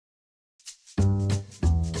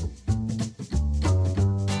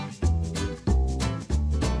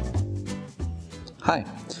Hi,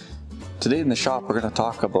 today in the shop we're going to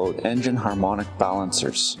talk about engine harmonic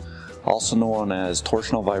balancers, also known as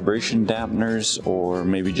torsional vibration dampeners or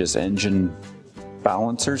maybe just engine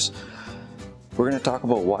balancers. We're going to talk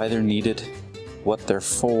about why they're needed, what they're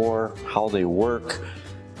for, how they work.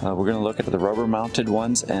 We're going to look at the rubber mounted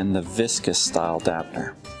ones and the viscus style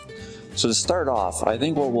dampener. So to start off, I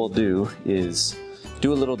think what we'll do is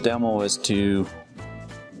do a little demo as to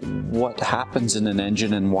what happens in an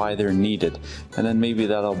engine and why they're needed, and then maybe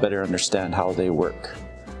that'll better understand how they work.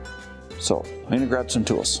 So I'm going to grab some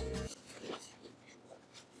tools.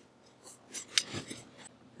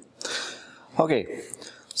 Okay,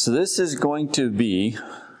 so this is going to be,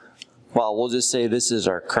 well, we'll just say this is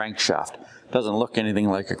our crankshaft. Doesn't look anything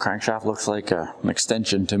like a crankshaft, looks like an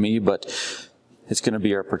extension to me, but it's going to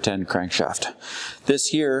be our pretend crankshaft. This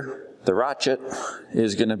here, the ratchet,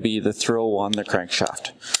 is going to be the throw on the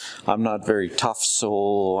crankshaft. I'm not very tough,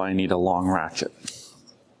 so I need a long ratchet.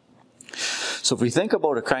 So if we think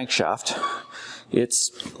about a crankshaft,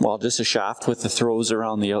 it's, well, just a shaft with the throws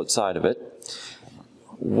around the outside of it.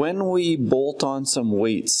 When we bolt on some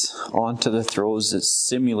weights onto the throws that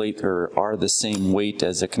simulate or are the same weight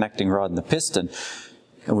as the connecting rod and the piston,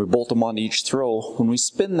 and we bolt them onto each throw, when we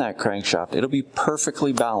spin that crankshaft, it'll be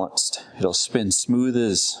perfectly balanced. It'll spin smooth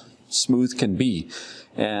as smooth can be,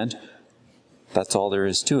 and that's all there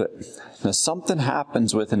is to it. Now something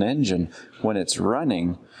happens with an engine when it's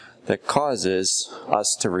running that causes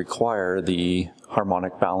us to require the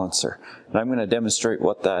harmonic balancer, and I'm going to demonstrate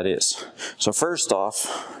what that is. So first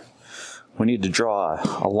off, we need to draw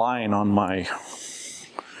a line on my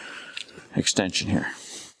extension here.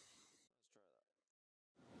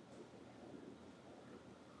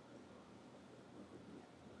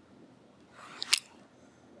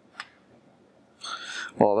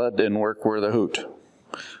 Well, that didn't work worth a hoot.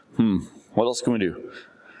 What else can we do?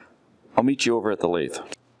 I'll meet you over at the lathe.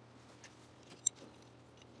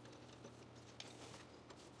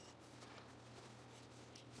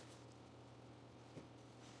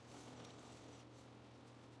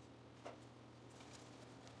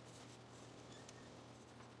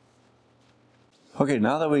 Okay,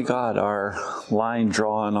 now that we got our line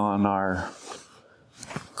drawn on our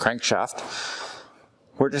crankshaft,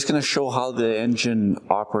 we're just going to show how the engine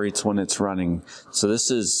operates when it's running. So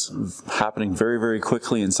this is happening very, very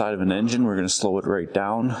quickly inside of an engine. We're going to slow it right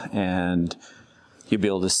down and you'll be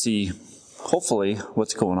able to see, hopefully,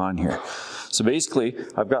 what's going on here. So basically,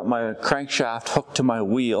 I've got my crankshaft hooked to my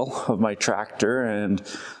wheel of my tractor, and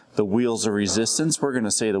the wheel's a resistance. We're going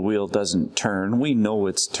to say the wheel doesn't turn. We know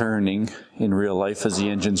it's turning in real life as the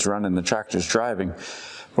engine's running, the tractor's driving.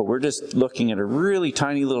 But we're just looking at a really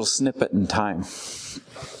tiny little snippet in time.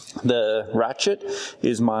 The ratchet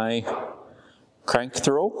is my crank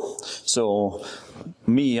throw. So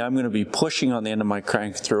I'm going to be pushing on the end of my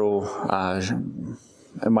crank throw, and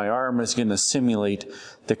my arm is going to simulate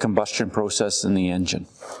the combustion process in the engine.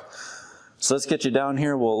 So let's get you down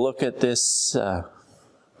here. We'll look at this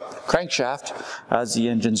crankshaft as the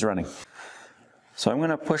engine's running. So I'm going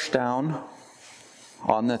to push down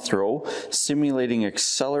on the throw, simulating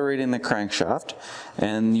accelerating the crankshaft,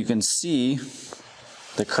 and you can see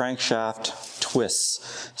the crankshaft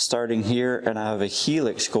twists starting here, and I have a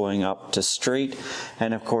helix going up to straight,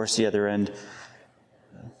 and of course the other end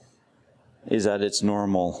is at its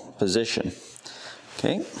normal position.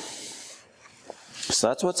 Okay, so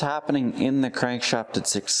that's what's happening in the crankshaft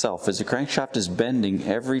itself, is the crankshaft is bending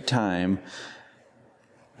every time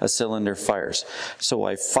a cylinder fires. So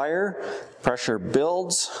I fire, pressure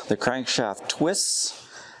builds, the crankshaft twists,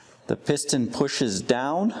 the piston pushes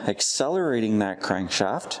down, accelerating that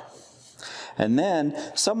crankshaft, and then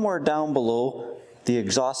somewhere down below the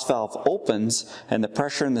exhaust valve opens and the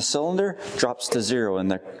pressure in the cylinder drops to zero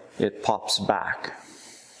and it pops back.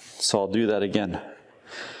 So I'll do that again.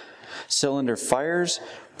 Cylinder fires,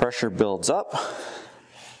 pressure builds up,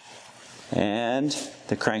 and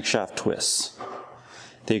the crankshaft twists.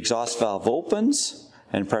 The exhaust valve opens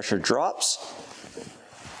and pressure drops,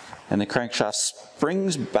 and the crankshaft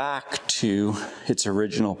springs back to its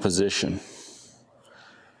original position.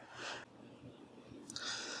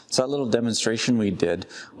 So that little demonstration we did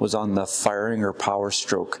was on the firing or power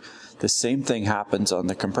stroke. The same thing happens on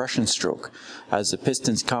the compression stroke. As the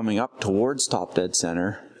piston's coming up towards top dead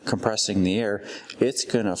center, compressing the air, it's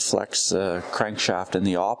going to flex the crankshaft in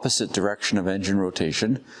the opposite direction of engine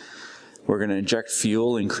rotation. We're going to inject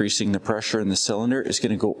fuel, increasing the pressure in the cylinder. It's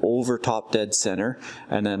going to go over top dead center,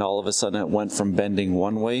 and then all of a sudden it went from bending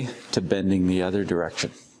one way to bending the other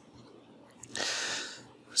direction.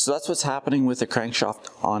 So that's what's happening with the crankshaft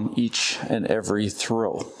on each and every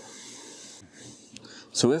throw.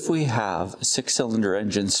 So if we have a 6-cylinder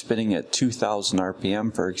engine spinning at 2,000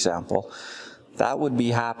 RPM, for example, that would be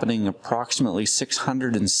happening approximately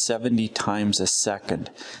 670 times a second,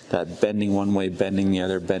 that bending one way, bending the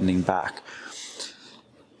other, bending back.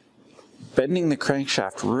 Bending the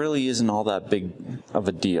crankshaft really isn't all that big of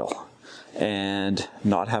a deal. And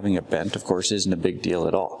not having it bent, of course, isn't a big deal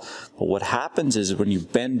at all. But what happens is when you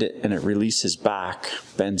bend it and it releases back,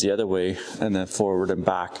 bends the other way, and then forward and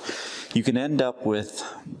back, you can end up with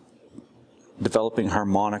developing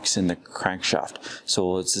harmonics in the crankshaft.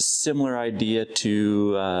 So it's a similar idea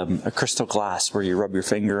to a crystal glass where you rub your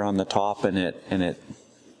finger on the top and it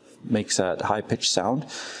makes that high-pitched sound.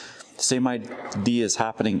 Same idea is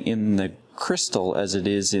happening in the crystal as it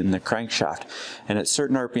is in the crankshaft. And at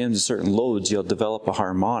certain RPMs and certain loads, you'll develop a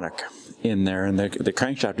harmonic in there. And the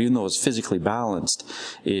crankshaft, even though it's physically balanced,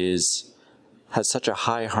 has such a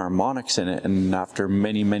high harmonics in it. And after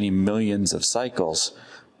many, many millions of cycles,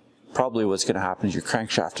 probably what's going to happen is your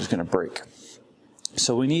crankshaft is going to break.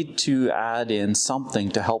 So we need to add in something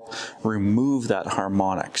to help remove that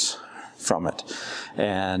harmonics from it.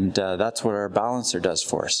 And that's what our balancer does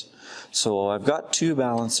for us. So I've got 2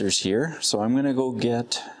 balancers here, so I'm going to go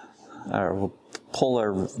get, we'll pull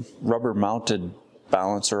our rubber mounted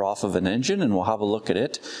balancer off of an engine and we'll have a look at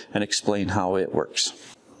it and explain how it works.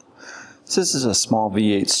 So this is a small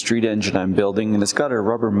V8 street engine I'm building, and it's got a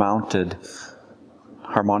rubber mounted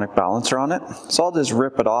harmonic balancer on it. So I'll just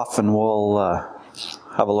rip it off and we'll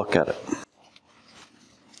have a look at it.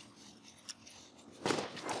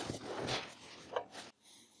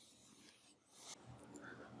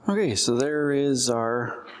 Okay, so there is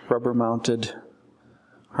our rubber mounted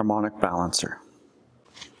harmonic balancer.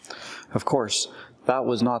 Of course, that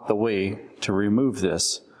was not the way to remove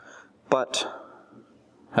this, but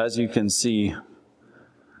as you can see,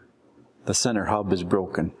 the center hub is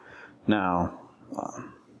broken. Now,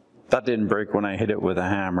 that didn't break when I hit it with a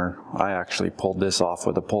hammer. I actually pulled this off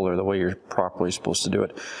with a puller the way you're properly supposed to do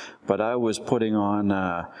it. But I was putting on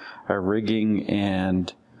a rigging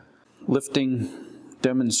and lifting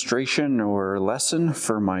demonstration or lesson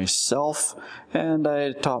for myself, and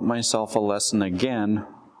I taught myself a lesson again.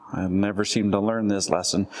 I never seemed to learn this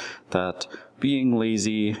lesson, that being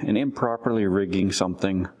lazy and improperly rigging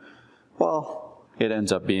something, well, it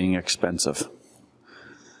ends up being expensive.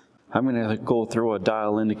 I'm going to go throw a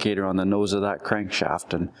dial indicator on the nose of that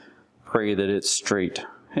crankshaft and pray that it's straight.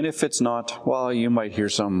 And if it's not, well, you might hear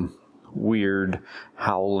some weird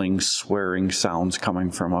howling, swearing sounds coming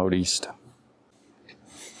from out east.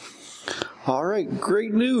 All right,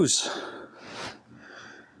 great news.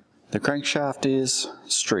 The crankshaft is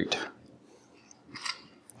straight.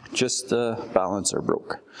 Just the balancer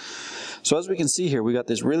broke. So as we can see here, we got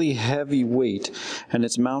this really heavy weight, and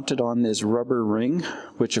it's mounted on this rubber ring,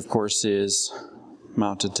 which of course is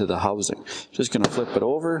mounted to the housing. Just going to flip it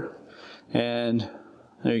over, and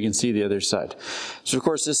there you can see the other side. So of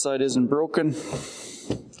course this side isn't broken.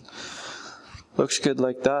 Looks good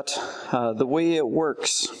like that. The way it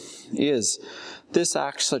works is this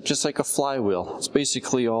acts just like a flywheel. It's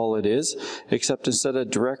basically all it is, except instead of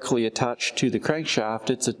directly attached to the crankshaft,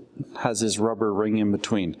 it has this rubber ring in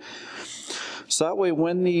between. So that way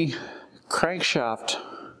when the crankshaft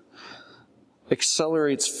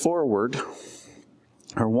accelerates forward,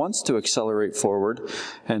 or wants to accelerate forward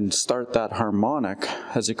and start that harmonic,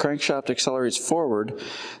 as the crankshaft accelerates forward,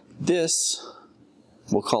 this,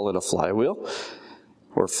 we'll call it a flywheel,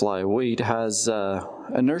 or flyweight, has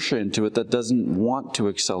inertia into it that doesn't want to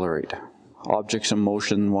accelerate. Objects in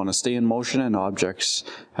motion want to stay in motion, and objects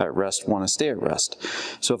at rest want to stay at rest.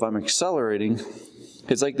 So if I'm accelerating,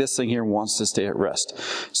 it's like this thing here wants to stay at rest.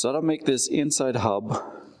 So that'll make this inside hub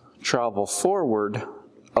travel forward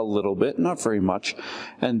a little bit, not very much,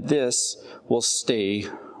 and this will stay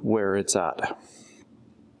where it's at.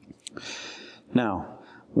 Now,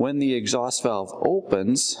 when the exhaust valve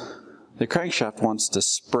opens, the crankshaft wants to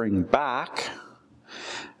spring back,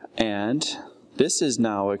 and this is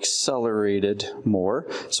now accelerated more.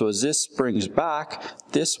 So as this springs back,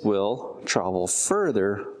 this will travel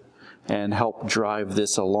further and help drive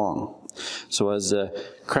this along. So as the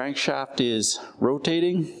crankshaft is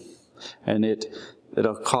rotating, and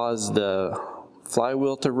it'll cause the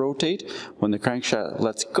flywheel to rotate. When the crankshaft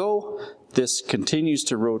lets go, this continues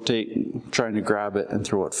to rotate, trying to grab it and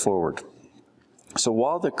throw it forward. So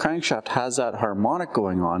while the crankshaft has that harmonic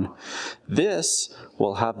going on, this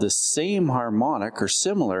will have the same harmonic or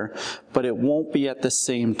similar, but it won't be at the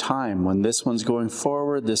same time. When this one's going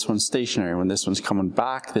forward, this one's stationary. When this one's coming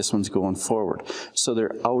back, this one's going forward. So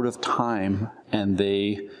they're out of time and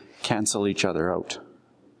they cancel each other out,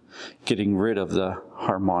 getting rid of the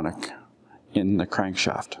harmonic in the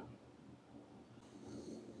crankshaft.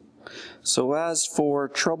 So as for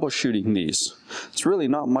troubleshooting these, it's really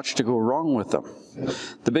not much to go wrong with them.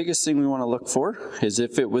 The biggest thing we want to look for is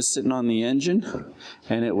if it was sitting on the engine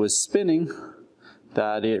and it was spinning,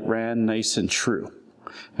 that it ran nice and true.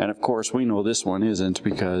 And of course we know this one isn't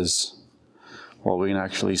because, well, we can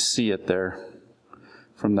actually see it there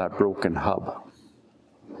from that broken hub.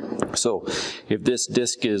 So if this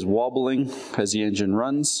disc is wobbling as the engine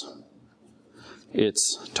runs,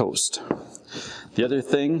 it's toast. The other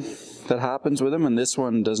thing that happens with them, and this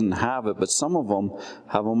one doesn't have it, but some of them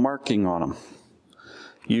have a marking on them.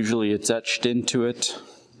 Usually it's etched into it,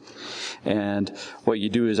 and what you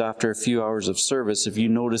do is after a few hours of service, if you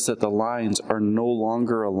notice that the lines are no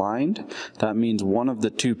longer aligned, that means one of the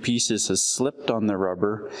two pieces has slipped on the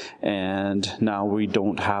rubber, and now we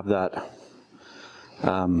don't have that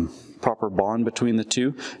proper bond between the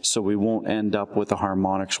two, so we won't end up with the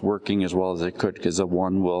harmonics working as well as it could, because the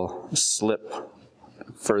one will slip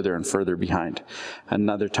further and further behind.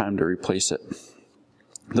 Another time to replace it.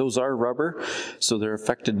 Those are rubber, so they're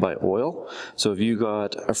affected by oil. So if you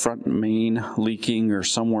got a front main leaking or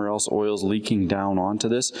somewhere else oil's leaking down onto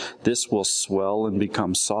this, this will swell and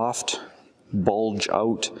become soft, bulge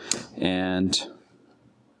out, and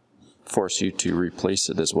force you to replace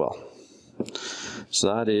it as well.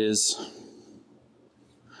 So that is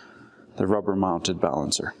the rubber mounted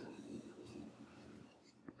balancer.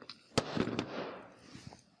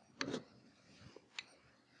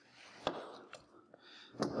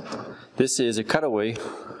 This is a cutaway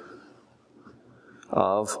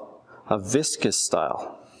of a viscus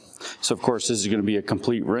style. So of course this is going to be a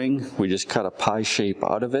complete ring. We just cut a pie shape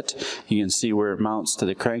out of it. You can see where it mounts to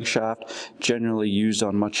the crankshaft, generally used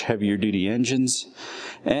on much heavier duty engines.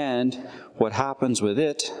 And what happens with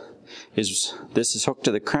it is this is hooked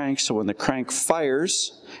to the crank, so when the crank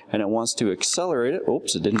fires and it wants to accelerate it,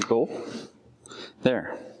 oops, it didn't go.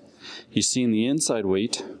 There. You see the inside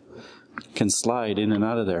weight can slide in and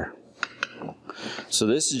out of there. So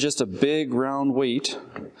this is just a big round weight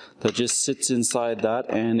that just sits inside that,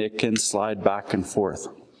 and it can slide back and forth.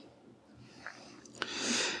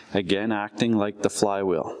 Again, acting like the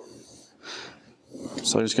flywheel.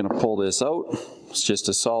 So I'm just going to pull this out. It's just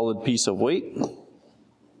a solid piece of weight.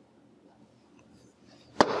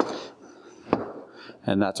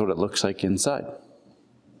 And that's what it looks like inside.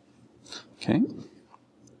 Okay.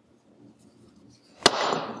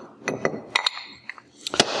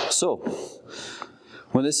 So,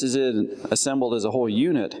 when this is assembled as a whole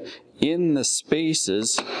unit, in the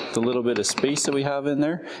spaces, the little bit of space that we have in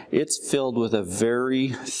there, it's filled with a very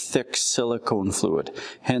thick silicone fluid.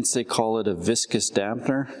 Hence they call it a viscous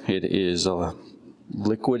dampener. It is a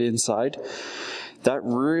liquid inside. That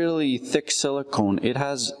really thick silicone, it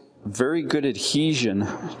has very good adhesion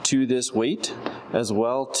to this weight as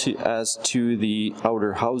well as to the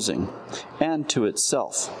outer housing and to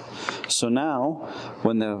itself. So now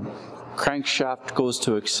when the crankshaft goes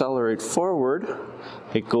to accelerate forward,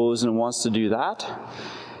 it goes and wants to do that.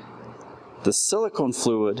 The silicone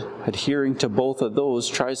fluid adhering to both of those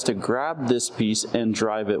tries to grab this piece and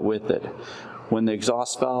drive it with it. When the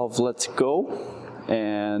exhaust valve lets go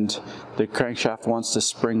and the crankshaft wants to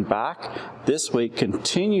spring back, this weight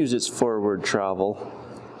continues its forward travel,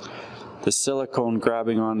 the silicone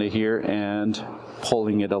grabbing onto here and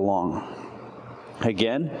pulling it along.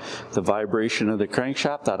 Again, the vibration of the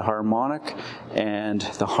crankshaft, that harmonic, and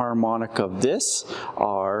the harmonic of this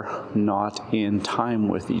are not in time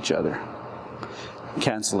with each other,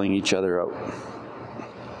 canceling each other out.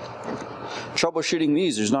 Troubleshooting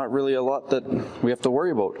these, there's not really a lot that we have to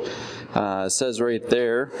worry about. It says right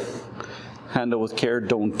there, handle with care,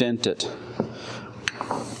 don't dent it.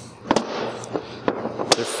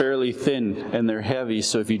 They're fairly thin and they're heavy,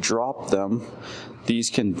 so if you drop them,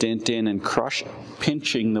 these can dent in and crush,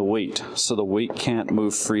 pinching the weight, so the weight can't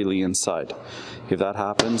move freely inside. If that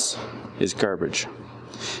happens, it's garbage.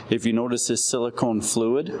 If you notice this silicone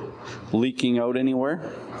fluid leaking out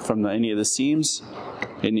anywhere from any of the seams,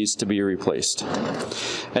 it needs to be replaced.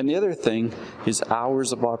 And the other thing is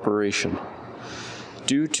hours of operation.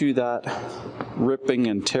 Due to that ripping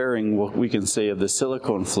and tearing, what we can say, of the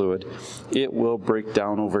silicone fluid, it will break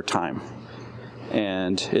down over time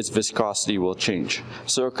and its viscosity will change.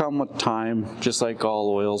 So it'll come with time, just like all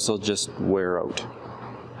oils, they'll just wear out.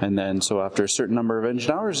 And then, so after a certain number of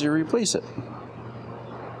engine hours, you replace it.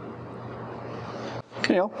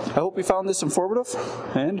 Anyhow, I hope you found this informative,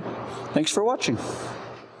 and thanks for watching.